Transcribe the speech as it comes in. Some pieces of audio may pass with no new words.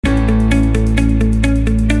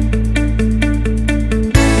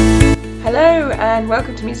and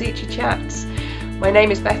welcome to Musici Chats. My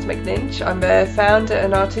name is Beth McNinch. I'm the founder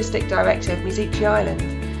and artistic director of Musici Ireland.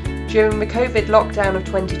 During the COVID lockdown of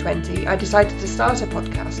 2020, I decided to start a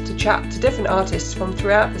podcast to chat to different artists from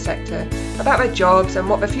throughout the sector about their jobs and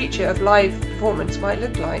what the future of live performance might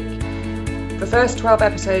look like. The first 12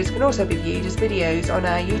 episodes can also be viewed as videos on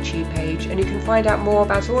our YouTube page, and you can find out more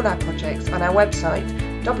about all our projects on our website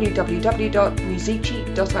www.musici.ie.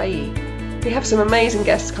 We have some amazing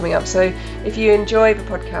guests coming up, so if you enjoy the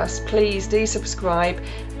podcast, please do subscribe.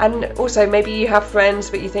 And also, maybe you have friends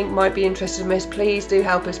that you think might be interested in this, please do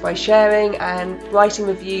help us by sharing and writing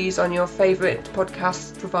reviews on your favourite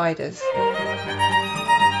podcast providers.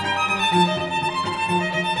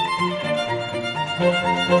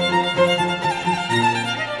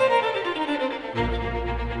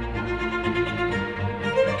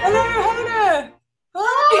 Hello, Hannah!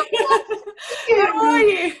 Hi! How are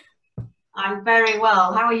you? I'm very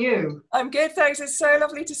well. How are you? I'm good, thanks. It's so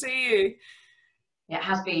lovely to see you. It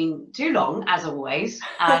has been too long, as always.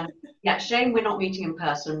 Yeah, shame we're not meeting in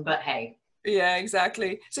person, but hey. Yeah,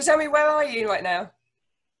 exactly. So tell me, where are you right now?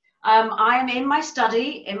 I'm in my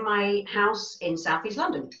study, in my house in South East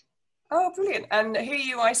London. Oh, brilliant. And who are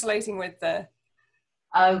you isolating with there?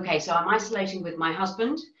 Okay, so I'm isolating with my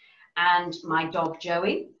husband and my dog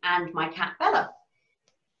Joey and my cat Bella.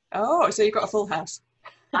 Oh, so you've got a full house.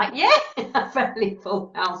 Yeah, a fairly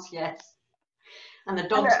full house, yes. And the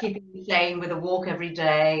dog's keeping me sane with a walk every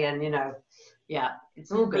day, and yeah,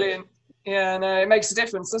 it's all good. Brilliant. Yeah, no, it makes a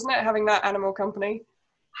difference, doesn't it, having that animal company?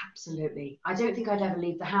 Absolutely. I don't think I'd ever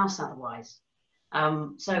leave the house otherwise.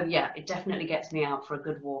 So yeah, it definitely gets me out for a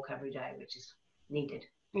good walk every day, which is needed.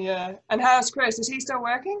 Yeah. And how's Chris? Is he still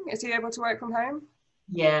working? Is he able to work from home?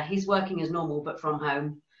 Yeah, he's working as normal, but from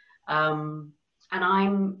home. And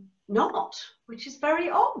I'm not, which is very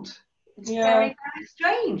odd. It's very, very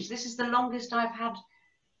strange. This is the longest I've had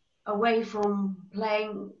away from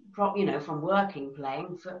playing, from working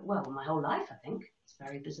playing for, my whole life, I think. It's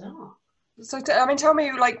very bizarre. So, tell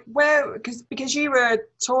me, like, where, because you were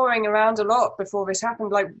touring around a lot before this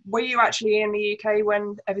happened, like, were you actually in the UK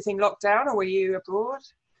when everything locked down, or were you abroad?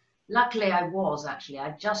 Luckily, I was, actually.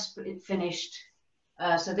 I just finished,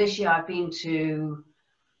 so this year I've been to,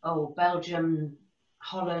 Belgium,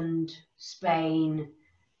 Holland, Spain.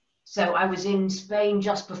 So I was in Spain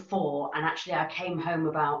just before, and actually I came home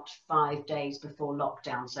about 5 days before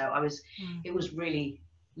lockdown. So it was really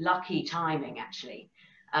lucky timing, actually.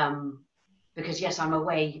 Because yes, I'm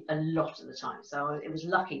away a lot of the time. So it was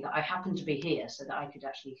lucky that I happened to be here so that I could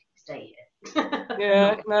actually stay here.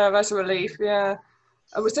 Yeah, no, that's a relief, yeah.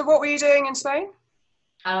 So what were you doing in Spain?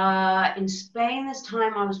 In Spain this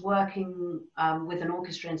time I was working with an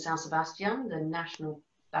orchestra in San Sebastian, the National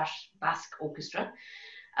Basque Orchestra,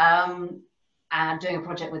 and doing a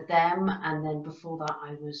project with them. And then before that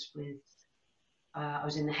I was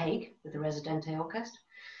in The Hague with the Residente Orchestra.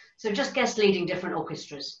 So just guest leading different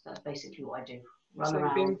orchestras. That's basically what I do. Run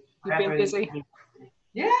around. You've been busy.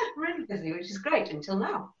 Yeah, really busy, which is great until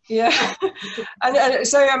now. Yeah. and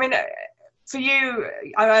so, for you,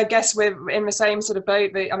 I guess we're in the same sort of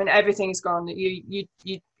boat. Everything's gone. You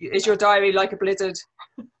is your diary like a blizzard?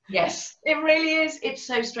 Yes, it really is. It's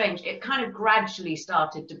so strange. It kind of gradually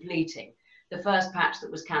started depleting. The first patch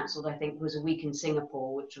that was cancelled, I think, was a week in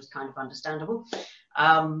Singapore, which was kind of understandable.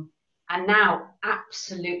 And now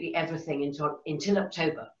absolutely everything until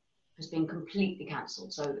October has been completely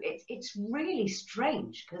cancelled. So it's really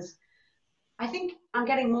strange, because I think I'm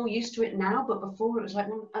getting more used to it now, but before it was like,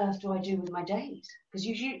 what on earth do I do with my days? Because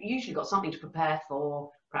you usually got something to prepare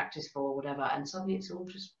for, practice for, whatever, and suddenly it's all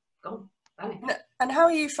just gone. And how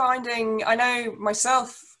are you finding, I know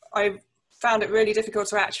myself, I found it really difficult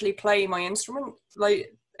to actually play my instrument.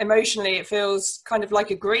 Like, emotionally it feels kind of like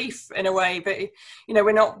a grief in a way, but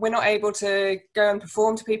we're not able to go and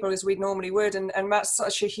perform to people as we normally would, and that's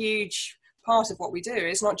such a huge part of what we do.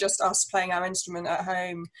 It's not just us playing our instrument at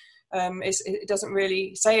home. It doesn't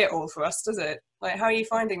really say it all for us, does it? Like, how are you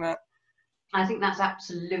finding that? I think that's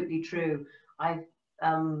absolutely true. I've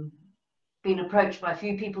been approached by a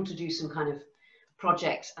few people to do some kind of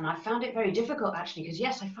projects, and I found it very difficult, actually, because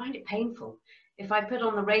yes, I find it painful. If I put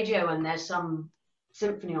on the radio and there's some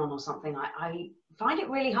symphony on or something, I find it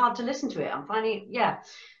really hard to listen to it. I'm finding it,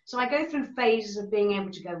 so I go through phases of being able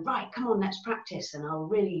to go, right, come on, let's practice, and I'll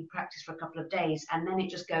really practice for a couple of days, and then it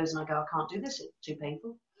just goes and I go, I can't do this, it's too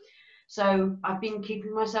painful. So I've been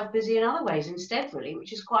keeping myself busy in other ways instead, really,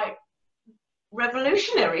 which is quite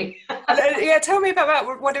revolutionary. Yeah, tell me about that.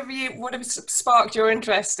 What have sparked your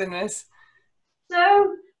interest in this?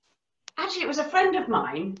 So actually, it was a friend of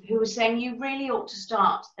mine who was saying, you really ought to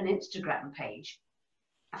start an Instagram page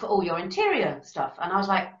for all your interior stuff. And I was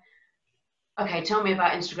like, okay, tell me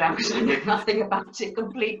about Instagram, because I know nothing about it,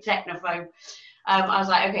 complete technophobe. I was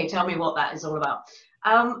like, okay, tell me what that is all about.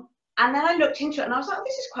 And then I looked into it and I was like, oh,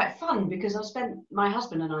 this is quite fun, because my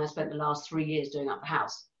husband and I spent the last 3 years doing up the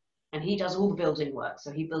house, and he does all the building work.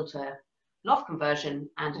 So he built a loft conversion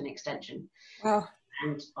and an extension. Wow.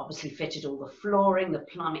 And obviously fitted all the flooring, the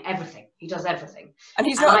plumbing, everything. He does everything. And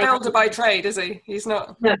he's not a builder by trade, is he? He's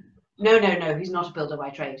not. No, he's not a builder by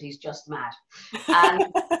trade. He's just mad.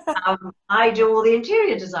 And I do all the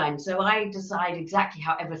interior design. So I decide exactly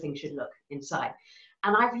how everything should look inside.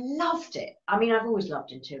 And I've loved it. I mean, I've always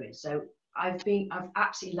loved interiors. So I've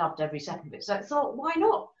absolutely loved every second of it. So I thought, why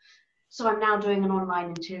not? So I'm now doing an online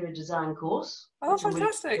interior design course. Oh,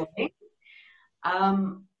 fantastic.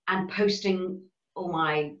 And posting all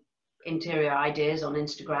my interior ideas on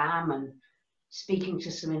Instagram and speaking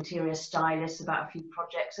to some interior stylists about a few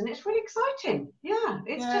projects, and it's really exciting.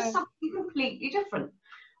 It's just something completely different,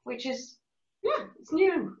 which is it's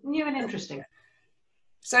new and interesting.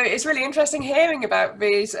 So it's really interesting hearing about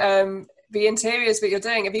these the interiors that you're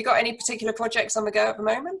doing. Have you got any particular projects on the go at the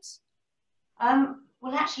moment?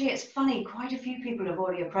 Well, actually, it's funny, quite a few people have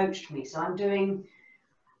already approached me, so I'm doing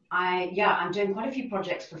quite a few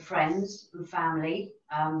projects for friends and family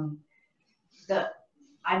that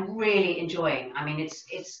I'm really enjoying. I mean,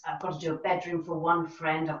 I've got to do a bedroom for one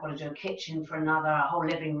friend, I've got to do a kitchen for another, a whole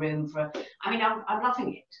living room I'm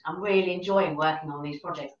loving it. I'm really enjoying working on these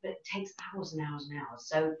projects, but it takes hours and hours and hours.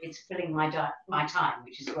 So it's filling my time,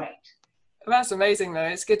 which is great. That's amazing, though.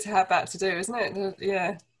 It's good to have that to do, isn't it?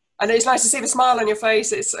 Yeah. And it's nice to see the smile on your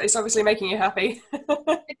face. It's obviously making you happy.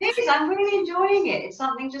 It is. I'm really enjoying it. It's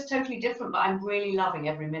something just totally different, but I'm really loving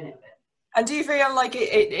every minute of it. And do you feel like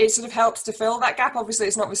it sort of helps to fill that gap? Obviously,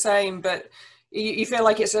 it's not the same, but you feel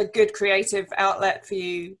like it's a good creative outlet for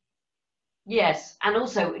you? Yes. And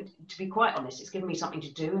also, to be quite honest, it's given me something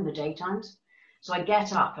to do in the daytimes. So I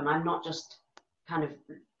get up and I'm not just kind of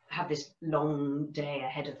have this long day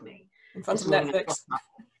ahead of me. In front of Netflix.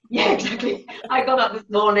 Yeah, exactly. I got up this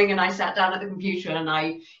morning and I sat down at the computer and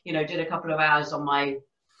I, did a couple of hours on my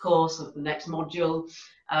course of the next module.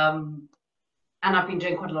 And I've been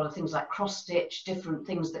doing quite a lot of things like cross stitch, different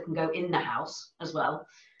things that can go in the house as well.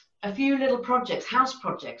 A few little projects, house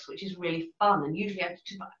projects, which is really fun. And usually I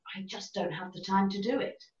just don't have the time to do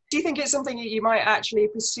it. Do you think it's something that you might actually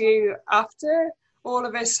pursue after all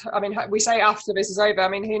of this? I mean, we say after this is over. I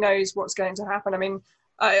mean, who knows what's going to happen? I mean,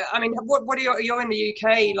 what are you're in the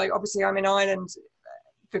UK? Like, obviously, I'm in Ireland.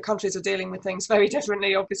 The countries are dealing with things very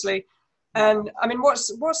differently, obviously. And I mean, what's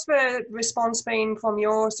the response been from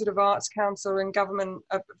your sort of arts council and government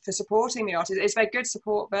for supporting the artists? Is there good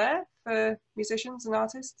support there for musicians and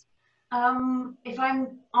artists? If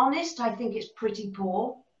I'm honest, I think it's pretty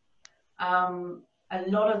poor. A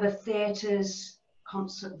lot of the theatres,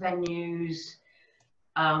 concert venues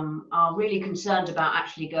are really concerned about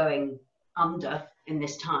actually going under in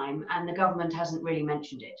this time, and the government hasn't really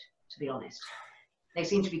mentioned it, to be honest. They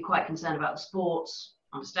seem to be quite concerned about the sports,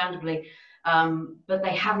 understandably, but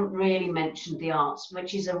they haven't really mentioned the arts,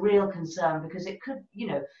 which is a real concern, because it could,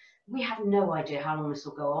 we have no idea how long this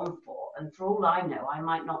will go on for, and for all I know, I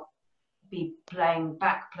might not be playing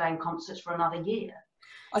concerts for another year.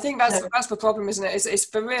 I think that's the problem, isn't it? It's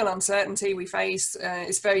the real uncertainty we face.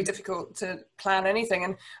 It's very difficult to plan anything,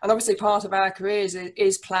 and obviously part of our careers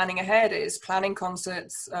is planning ahead. It's planning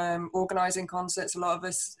concerts, organising concerts. A lot of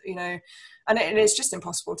us, and it's just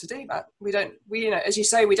impossible to do that. We as you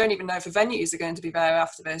say, we don't even know if the venues are going to be there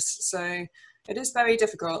after this. So it is very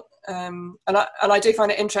difficult. And I do find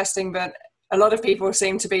it interesting that a lot of people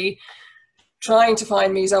seem to be trying to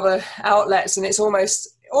find these other outlets, and it's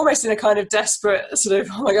almost in a kind of desperate sort of,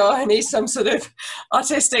 oh my God, I need some sort of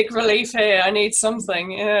artistic relief here. I need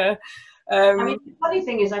something. Yeah. I mean, the funny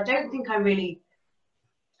thing is, I didn't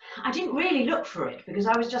really look for it, because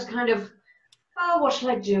I was just kind of, oh, what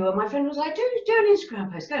shall I do? And my friend was like, do an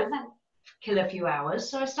Instagram post, go and then kill a few hours.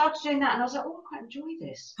 So I started doing that, and I was like, oh, I quite enjoy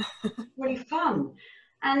this. Really fun.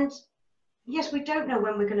 And yes, we don't know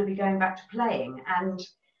when we're going to be going back to playing. And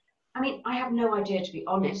I mean, I have no idea, to be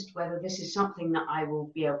honest, whether this is something that I will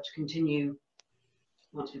be able to continue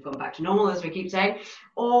once we've gone back to normal, as we keep saying,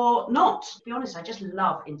 or not. To be honest, I just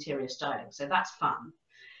love interior styling, so that's fun.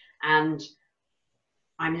 And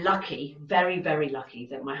I'm lucky, very, very lucky,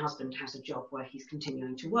 that my husband has a job where he's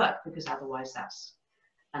continuing to work, because otherwise that's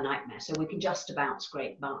a nightmare. So we can just about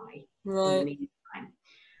scrape by in the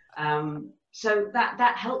meantime. So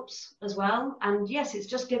that helps as well. And yes, it's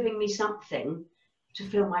just giving me something to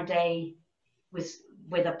fill my day with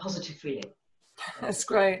a positive feeling. That's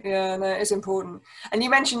great. Yeah, no, it's important. And you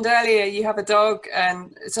mentioned earlier you have a dog,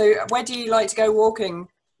 and so where do you like to go walking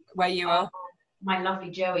where you Oh, are? my lovely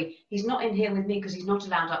Joey. He's not in here with me because he's not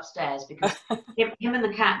allowed upstairs because him and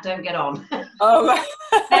the cat don't get on. Oh, right.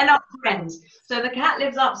 They're not friends. So the cat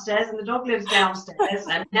lives upstairs and the dog lives downstairs,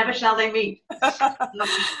 and never shall they meet.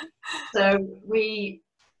 So we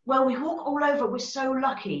walk all over. We're so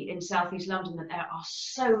lucky in Southeast London that there are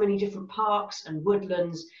so many different parks and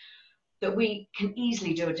woodlands that we can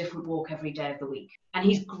easily do a different walk every day of the week. And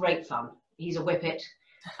he's great fun. He's a whippet,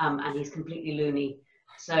 and he's completely loony.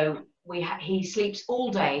 So he sleeps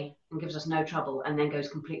all day and gives us no trouble, and then goes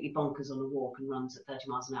completely bonkers on a walk and runs at 30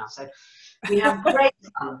 miles an hour. So we have great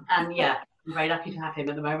fun, and yeah, I'm very lucky to have him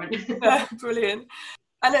at the moment. Brilliant.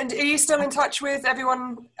 And are you still in touch with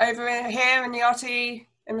everyone over here in the RT,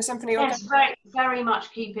 in the Symphony Orchestra? Yes, very, very much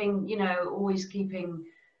always keeping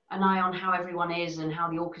an eye on how everyone is and how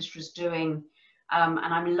the orchestra's doing. And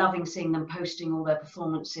I'm loving seeing them posting all their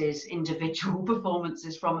performances, individual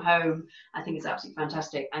performances from home. I think it's absolutely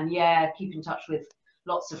fantastic. And yeah, keep in touch with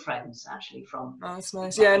lots of friends actually from. Oh, that's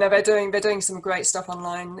nice. Yeah, no, they're doing some great stuff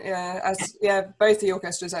online. Yeah, both the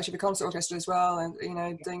orchestras, actually, the concert orchestra as well,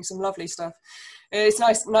 and doing some lovely stuff. It's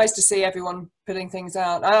nice to see everyone putting things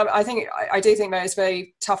out. I do think that it's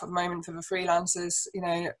very tough at the moment for the freelancers.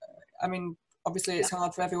 I mean, obviously it's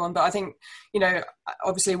hard for everyone, but I think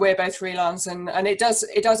obviously we're both freelance, and it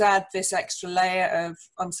does add this extra layer of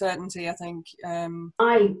uncertainty, I think.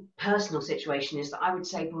 My personal situation is that I would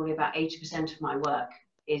say probably about 80% of my work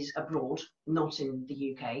is abroad, not in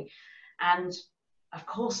the UK, and of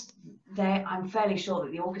course I'm fairly sure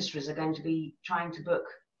that the orchestras are going to be trying to book,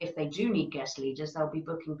 if they do need guest leaders, they'll be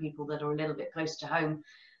booking people that are a little bit close to home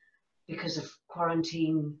because of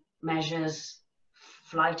quarantine measures,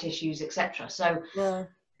 flight issues, etc. So yeah,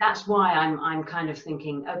 that's why I'm kind of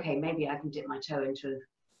thinking, okay, maybe I can dip my toe into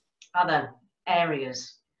other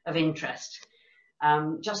areas of interest,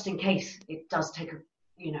 just in case it does take a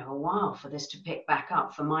while for this to pick back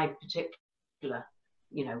up, for my particular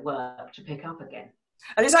work to pick up again.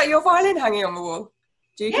 And is that your violin hanging on the wall?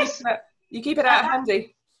 Do you yes. keep it out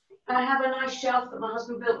handy? I have a nice shelf that my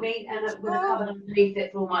husband built me, and with a cupboard underneath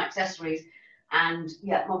it for all my accessories. And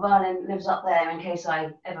yeah, my violin lives up there in case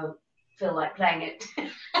I ever feel like playing it.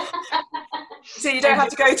 So you don't have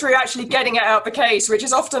to go through actually getting it out the case, which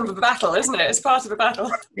is often the battle, isn't it? It's part of the battle.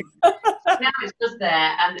 Now it's just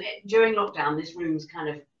there, and during lockdown, this room's kind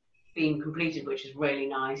of been completed, which is really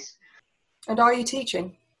nice. And are you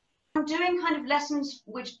teaching? I'm doing kind of lessons,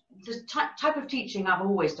 which the type of teaching I've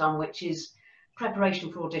always done, which is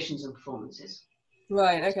preparation for auditions and performances.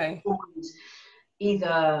 Right, okay.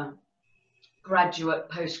 Either graduate,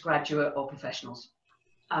 postgraduate, or professionals.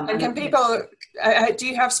 And can people, do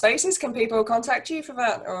you have spaces? Can people contact you for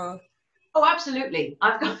that? Or? Oh, absolutely.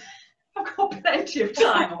 I've got plenty of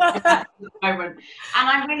time at the moment, and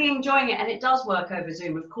I'm really enjoying it, and it does work over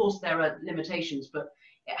Zoom. Of course, there are limitations, but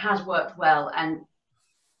it has worked well. And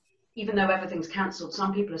even though everything's cancelled,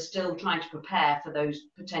 some people are still trying to prepare for those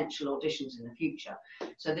potential auditions in the future.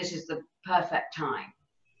 So this is the perfect time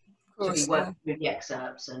to be working with the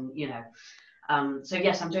excerpts, and so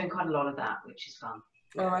yes, I'm doing quite a lot of that, which is fun.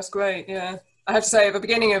 Oh, that's great. Yeah, I have to say, at the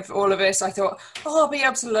beginning of all of this, I thought, I'll be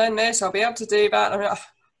able to learn this, I'll be able to do that. I mean,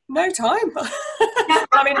 no time.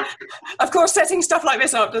 I mean, of course, setting stuff like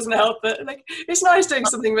this up doesn't help, but it's nice doing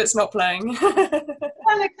something that's not playing.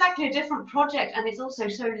 Well, exactly, a different project, and it's also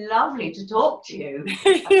so lovely to talk to you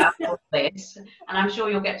about all this. And I'm sure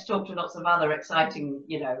you'll get to talk to lots of other exciting,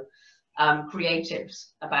 creatives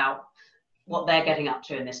about what they're getting up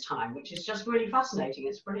to in this time, which is just really fascinating.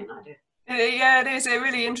 It's a brilliant idea. Yeah, it is. It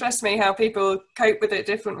really interests me how people cope with it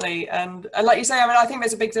differently, and like you say, I mean, I think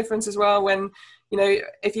there's a big difference as well when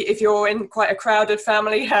if you're in quite a crowded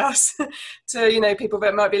family house to people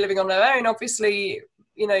that might be living on their own. Obviously,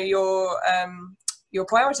 your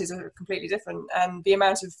priorities are completely different, and the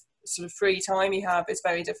amount of sort of free time you have is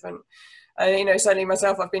very different. Certainly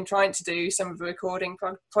myself, I've been trying to do some of the recording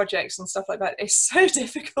projects and stuff like that. It's so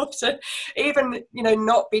difficult to even,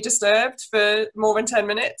 not be disturbed for more than 10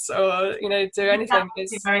 minutes or, do anything.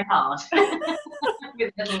 It's very hard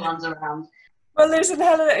with little ones around. Well, listen,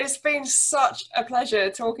 Helen, it's been such a pleasure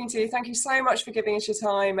talking to you. Thank you so much for giving us your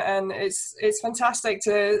time. And it's fantastic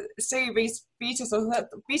to see these beautiful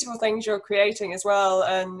things you're creating as well.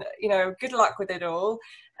 And, good luck with it all.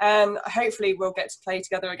 And hopefully we'll get to play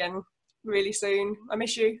together again really soon. I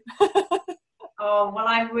miss you. Oh, well,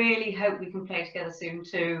 I really hope we can play together soon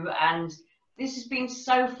too. And this has been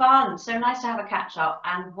so fun. So nice to have a catch up,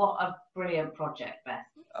 and what a brilliant project, Beth.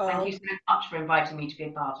 Thank you so much for inviting me to be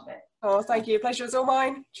a part of it. Oh, thank you. Pleasure is all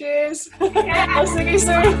mine. Cheers. I'll see you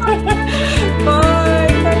soon. Bye.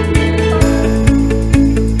 Thank you.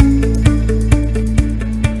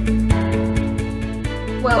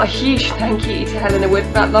 Well, a huge thank you to Helena Wood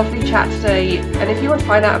for that lovely chat today. And if you want to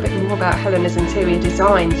find out a bit more about Helena's interior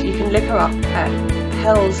designs, you can look her up at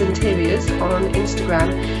Hells Interiors on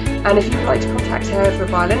Instagram. And if you'd like to contact her for a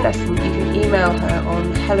violin lesson, you can email her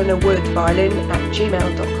on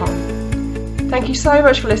helenawoodviolin@gmail.com. Thank you so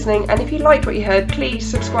much for listening, and if you liked what you heard, please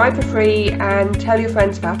subscribe for free and tell your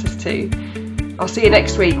friends about us too. I'll see you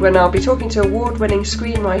next week when I'll be talking to award-winning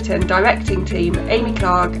screenwriter and directing team Amy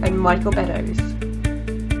Clark and Michael Beddoes.